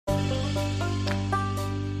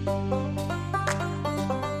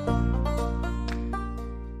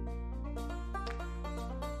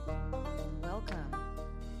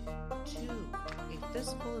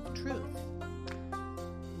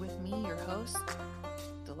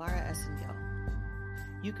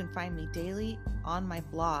You can find me daily on my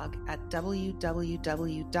blog at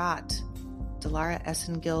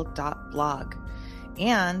www.delaraessengill.blog.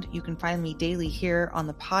 And you can find me daily here on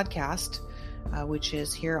the podcast, which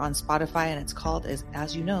is here on Spotify, and it's called,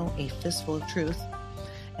 as you know, A Fistful of Truth.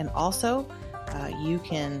 And also, you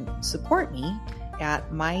can support me at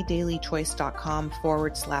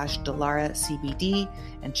mydailychoice.com/DelaraCBD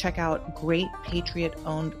and check out great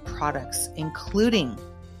Patriot-owned products, including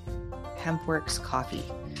HempWorks coffee.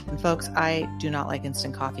 And folks, I do not like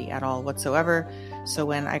instant coffee at all whatsoever. So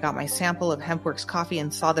when I got my sample of HempWorks coffee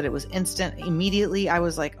and saw that it was instant, immediately I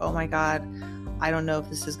was like, oh my God, I don't know if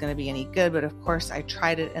this is going to be any good. But of course I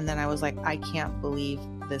tried it, and then I was like, I can't believe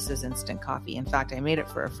this is instant coffee. In fact, I made it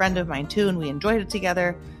for a friend of mine too, and we enjoyed it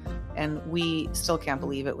together. And we still can't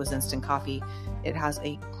believe it was instant coffee. It has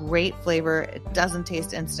a great flavor. It doesn't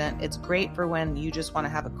taste instant. It's great for when you just want to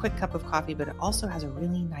have a quick cup of coffee, but it also has a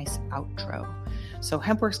really nice outro. So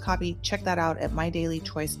HempWorks coffee, check that out at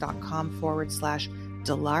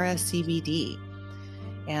mydailychoice.com/DelaraCBD.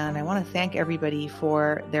 And I want to thank everybody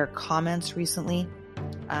for their comments recently.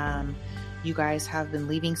 You guys have been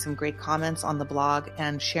leaving some great comments on the blog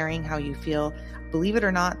and sharing how you feel. Believe it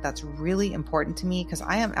or not, that's really important to me, because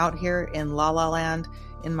I am out here in La La Land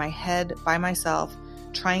in my head by myself,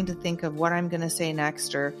 trying to think of what I'm going to say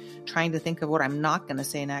next, or trying to think of what I'm not going to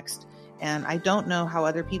say next. And I don't know how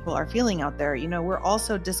other people are feeling out there. You know, we're all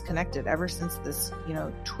so disconnected ever since this,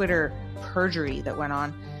 Twitter perjury that went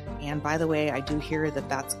on. And by the way, I do hear that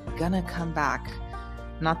that's going to come back.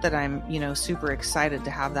 Not that I'm, super excited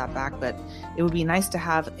to have that back, but it would be nice to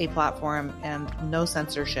have a platform and no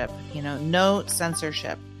censorship, no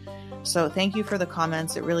censorship. So thank you for the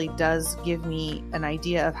comments. It really does give me an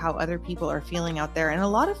idea of how other people are feeling out there. And a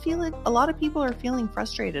lot of people are feeling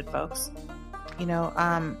frustrated, folks.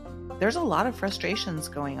 There's a lot of frustrations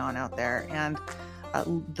going on out there. And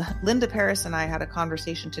Linda Paris and I had a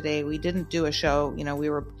conversation today. We didn't do a show.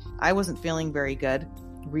 I wasn't feeling very good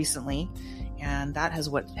recently. And that has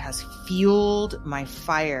what has fueled my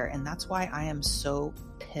fire. And that's why I am so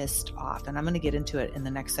pissed off. And I'm going to get into it in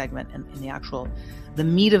the next segment, in the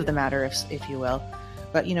meat of the matter, if you will.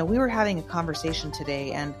 But, we were having a conversation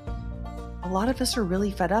today, and a lot of us are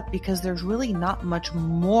really fed up because there's really not much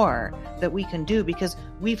more that we can do, because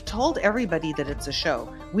we've told everybody that it's a show.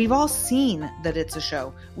 We've all seen that it's a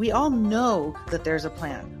show. We all know that there's a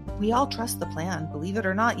plan. We all trust the plan, believe it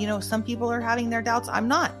or not. Some people are having their doubts. I'm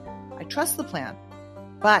not. I trust the plan.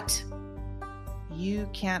 But you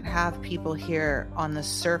can't have people here on the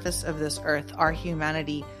surface of this earth, our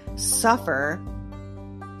humanity, suffer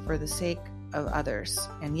for the sake of others.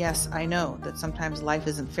 And yes, I know that sometimes life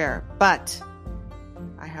isn't fair, but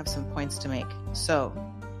I have some points to make. So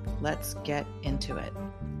let's get into it.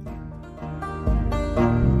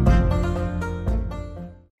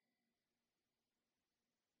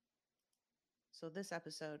 So this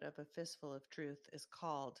episode of A Fistful of Truth is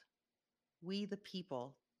called We the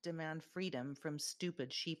People Demand Freedom from Stupid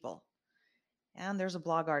Sheeple. And there's a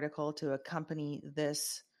blog article to accompany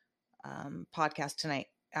this podcast tonight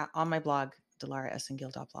on my blog,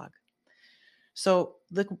 DelaraEssengill.blog. So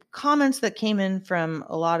the comments that came in from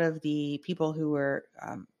a lot of the people who were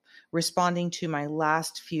responding to my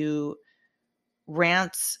last few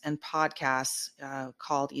rants and podcasts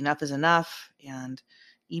called Enough is Enough and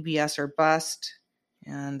EBS or Bust.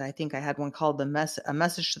 And I think I had one called A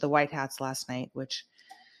Message to the White Hats last night, which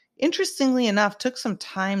interestingly enough took some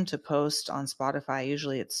time to post on Spotify.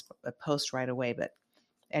 Usually it's a post right away. But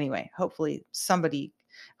anyway, hopefully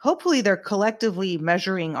they're collectively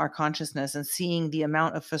measuring our consciousness and seeing the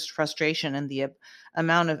amount of frustration and the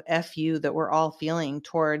amount of FU that we're all feeling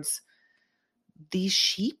towards these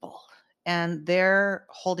sheeple, and they're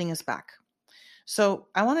holding us back. So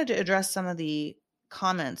I wanted to address some of the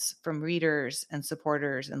comments from readers and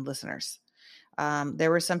supporters and listeners. There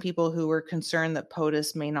were some people who were concerned that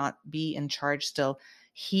POTUS may not be in charge still.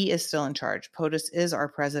 He is still in charge. POTUS is our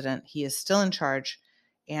president. He is still in charge,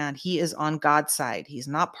 and he is on God's side. He's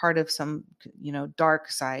not part of some, dark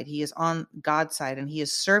side. He is on God's side, and he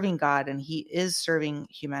is serving God, and he is serving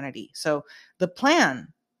humanity. So the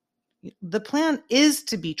plan is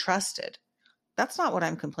to be trusted. That's not what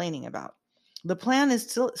I'm complaining about. The plan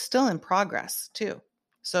is still in progress too.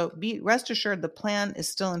 So rest assured, the plan is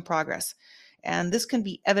still in progress. And this can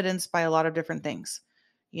be evidenced by a lot of different things.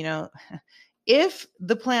 If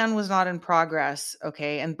the plan was not in progress,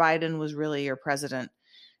 okay, and Biden was really your president,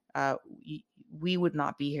 we would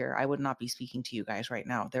not be here. I would not be speaking to you guys right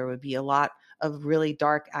now. There would be a lot of really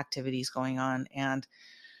dark activities going on. And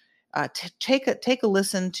take a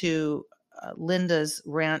listen to Linda's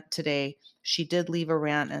rant today. She did leave a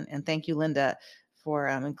rant, and thank you, Linda,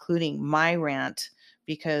 including my rant,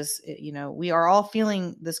 because we are all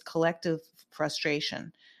feeling this collective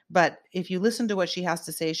frustration. But if you listen to what she has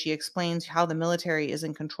to say, she explains how the military is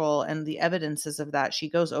in control and the evidences of that. She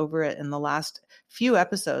goes over it in the last few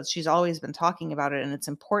episodes. She's always been talking about it. And it's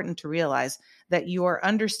important to realize that your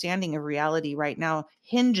understanding of reality right now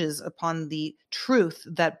hinges upon the truth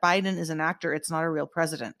that Biden is an actor. It's not a real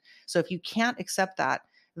president. So if you can't accept that,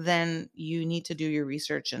 then you need to do your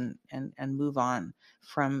research and move on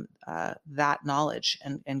from that knowledge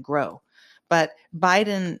and grow. But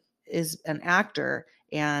Biden is an actor,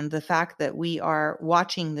 and the fact that we are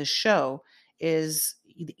watching this show is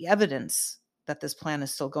the evidence that this plan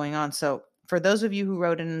is still going on. So for those of you who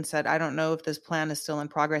wrote in and said, I don't know if this plan is still in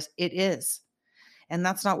progress, it is. And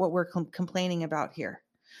that's not what we're complaining about here.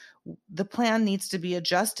 The plan needs to be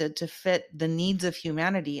adjusted to fit the needs of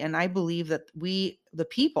humanity. And I believe that we, the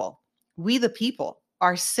people,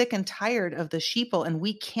 are sick and tired of the sheeple, and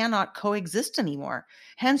we cannot coexist anymore.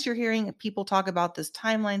 Hence, you're hearing people talk about this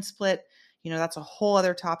timeline split. That's a whole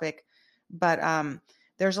other topic. But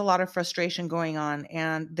there's a lot of frustration going on,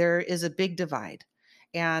 and there is a big divide.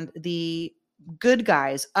 And the good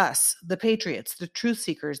guys, us, the patriots, the truth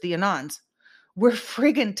seekers, the Anons, we're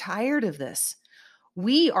friggin' tired of this.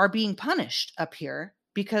 We are being punished up here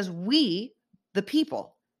because we, the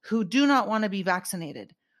people who do not want to be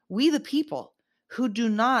vaccinated, we, the people who do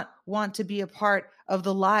not want to be a part of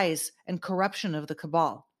the lies and corruption of the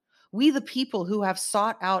cabal, we, the people who have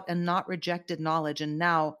sought out and not rejected knowledge and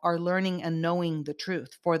now are learning and knowing the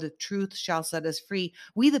truth, for the truth shall set us free.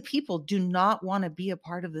 We, the people, do not want to be a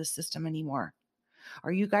part of this system anymore.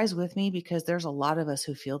 Are you guys with me? Because there's a lot of us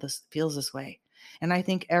who feels this way. And I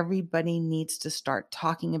think everybody needs to start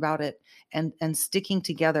talking about it and sticking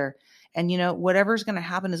together. And, whatever's going to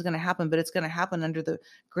happen is going to happen, but it's going to happen under the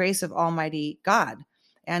grace of Almighty God.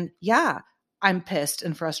 And yeah, I'm pissed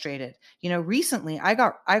and frustrated. Recently I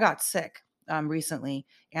got sick recently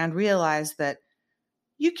and realized that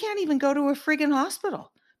you can't even go to a friggin'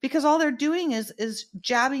 hospital because all they're doing is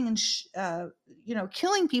jabbing and,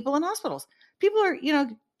 killing people in hospitals. People are,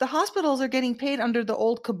 the hospitals are getting paid under the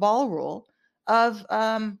old cabal rule of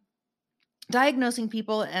diagnosing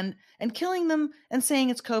people and killing them and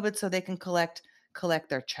saying it's COVID so they can collect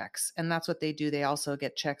their checks. And that's what they do. They also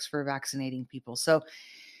get checks for vaccinating people. So,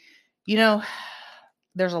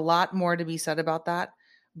 there's a lot more to be said about that.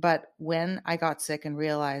 But when I got sick and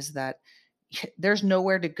realized that there's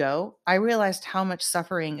nowhere to go, I realized how much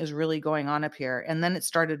suffering is really going on up here. And then it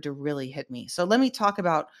started to really hit me. So let me talk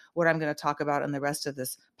about what I'm going to talk about in the rest of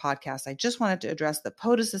this podcast. I just wanted to address the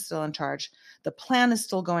POTUS is still in charge. The plan is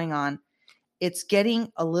still going on. It's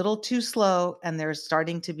getting a little too slow, and there's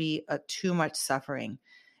starting to be too much suffering.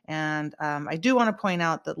 And I do want to point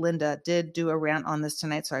out that Linda did do a rant on this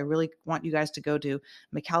tonight. So I really want you guys to go to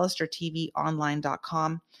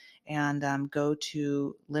McAllisterTVOnline.com and go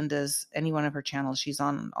to Linda's, any one of her channels. She's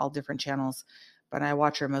on all different channels, but I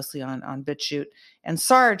watch her mostly on BitChute. And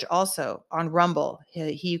Sarge also on Rumble.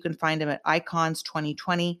 You can find him at Icons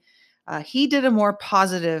 2020. He did a more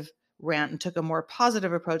positive rant and took a more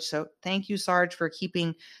positive approach. So thank you, Sarge, for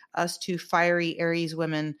keeping us two fiery Aries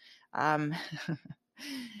women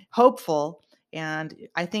hopeful. And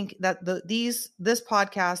I think that this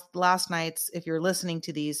podcast, last night's, if you're listening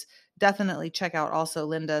to these, definitely check out also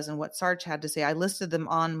Linda's and what Sarge had to say. I listed them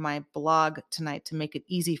on my blog tonight to make it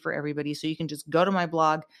easy for everybody. So you can just go to my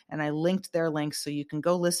blog, and I linked their links so you can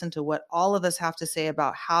go listen to what all of us have to say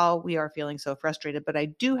about how we are feeling so frustrated. But I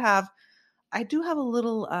do have a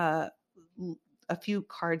little, a few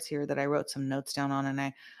cards here that I wrote some notes down on, and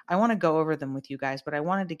I want to go over them with you guys, but I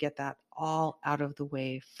wanted to get that all out of the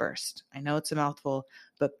way first. I know it's a mouthful,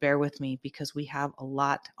 but bear with me because we have a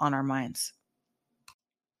lot on our minds.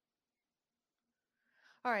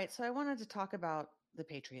 All right, so I wanted to talk about the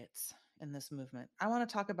patriots in this movement. I want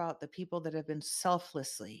to talk about the people that have been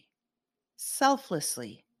selflessly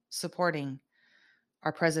supporting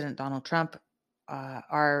our president, Donald Trump,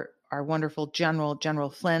 our wonderful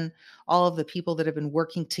General Flynn, all of the people that have been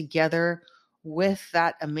working together with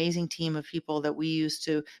that amazing team of people that we used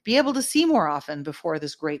to be able to see more often before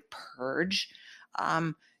this great purge.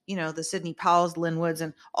 The Sidney Powells, Lynn Woods,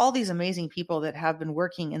 and all these amazing people that have been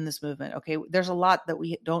working in this movement. Okay, there's a lot that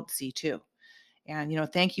we don't see too. And,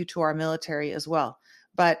 thank you to our military as well.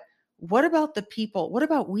 But what about the people? What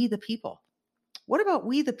about we, the people? What about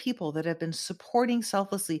we, the people that have been supporting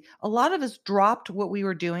selflessly? A lot of us dropped what we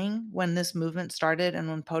were doing when this movement started and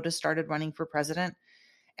when POTUS started running for president.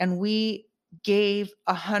 And we gave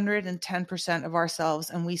 110% of ourselves,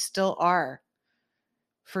 and we still are,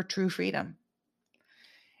 for true freedom.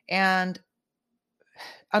 And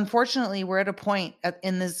unfortunately, we're at a point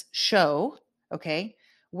in this show, okay,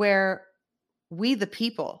 where we, the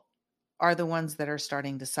people, are the ones that are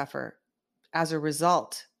starting to suffer as a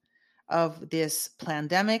result of this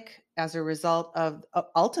pandemic, as a result of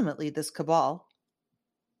ultimately this cabal.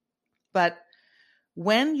 But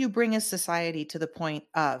when you bring a society to the point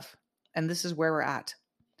of, and this is where we're at,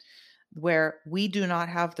 where we do not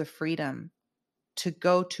have the freedom to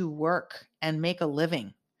go to work and make a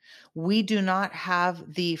living, we do not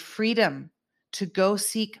have the freedom to go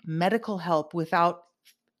seek medical help without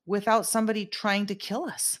somebody trying to kill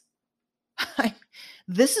us.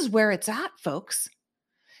 This is where it's at, folks.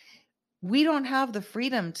 We don't have the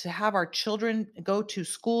freedom to have our children go to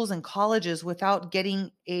schools and colleges without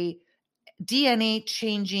getting a DNA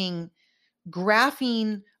changing,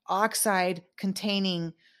 graphene oxide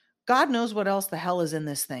containing, God knows what else the hell is in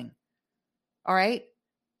this thing. All right.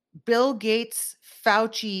 Bill Gates,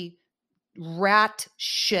 Fauci, rat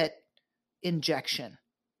shit injection.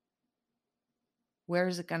 Where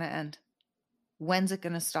is it going to end? When's it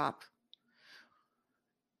going to stop?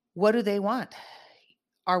 What do they want?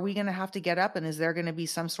 Are we going to have to get up, and is there going to be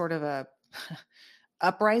some sort of a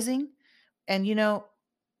uprising? And, you know,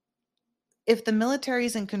 if the military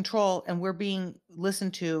is in control and we're being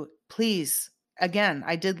listened to, please, again,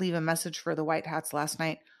 I did leave a message for the White Hats last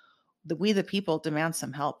night. We, the people, demand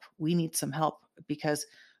some help. We need some help because,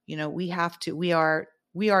 you know, we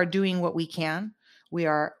are doing what we can. We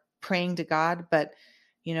are praying to God, but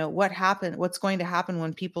you know, what's going to happen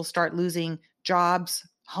when people start losing jobs,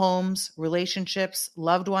 homes, relationships,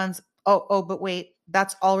 loved ones? Oh, but wait,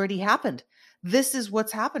 that's already happened. This is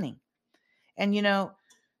what's happening. And, you know,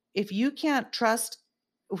 if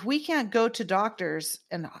we can't go to doctors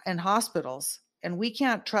and hospitals, and we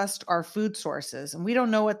can't trust our food sources, and we don't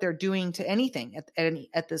know what they're doing to anything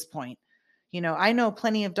at this point. You know, I know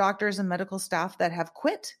plenty of doctors and medical staff that have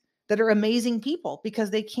quit, that are amazing people, because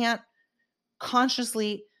they can't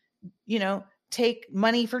consciously, you know, take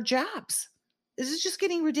money for jabs. This is just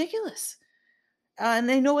getting ridiculous. And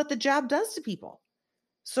they know what the jab does to people.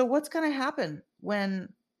 So what's going to happen when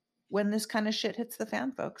this kind of shit hits the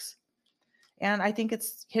fan, folks? And I think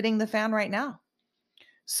it's hitting the fan right now.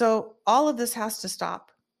 So all of this has to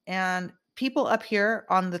stop. And people up here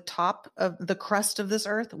on the top of the crust of this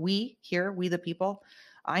earth, we the people,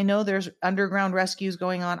 I know there's underground rescues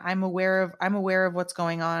going on. I'm aware of what's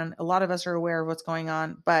going on. A lot of us are aware of what's going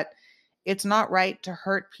on, but it's not right to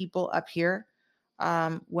hurt people up here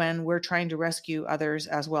when we're trying to rescue others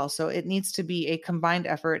as well. So it needs to be a combined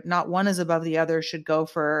effort. Not one is above the other. Should go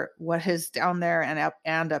for what is down there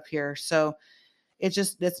and up here. So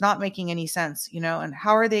it's not making any sense, you know. And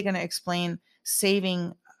how are they going to explain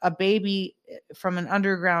saving a baby from an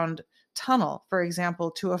underground tunnel, for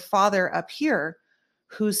example, to a father up here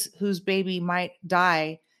whose baby might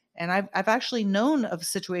die? And I've actually known of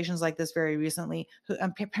situations like this very recently,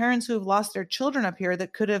 parents who have lost their children up here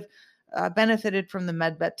that could have benefited from the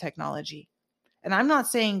medbed technology. And I'm not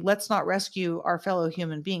saying let's not rescue our fellow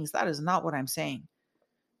human beings. That is not what I'm saying.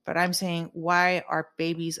 But I'm saying, why are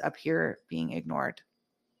babies up here being ignored?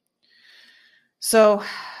 So,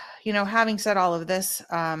 you know, having said all of this,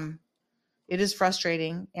 it is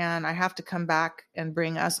frustrating, and I have to come back and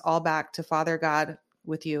bring us all back to Father God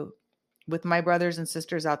with you, with my brothers and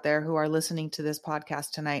sisters out there who are listening to this podcast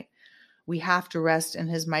tonight. We have to rest in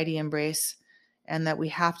his mighty embrace, and that we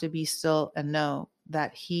have to be still and know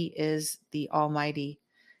that he is the Almighty,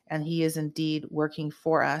 and he is indeed working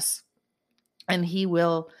for us, and he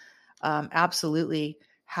will absolutely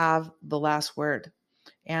have the last word.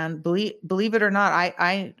 And believe it or not,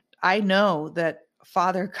 I know that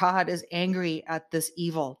Father God is angry at this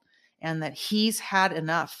evil, and that he's had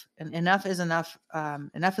enough, and enough is enough.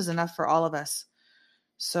 Enough is enough for all of us.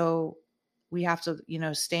 So we have to, you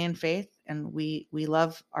know, stay in faith, and we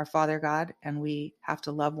love our Father God, and we have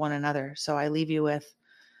to love one another. So I leave you with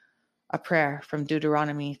a prayer from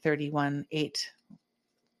Deuteronomy 31:8.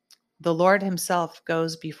 The Lord himself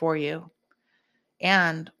goes before you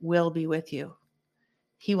and will be with you.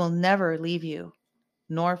 He will never leave you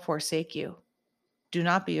nor forsake you. Do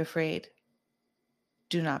not be afraid.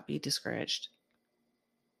 Do not be discouraged.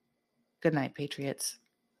 Good night, Patriots.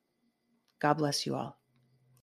 God bless you all.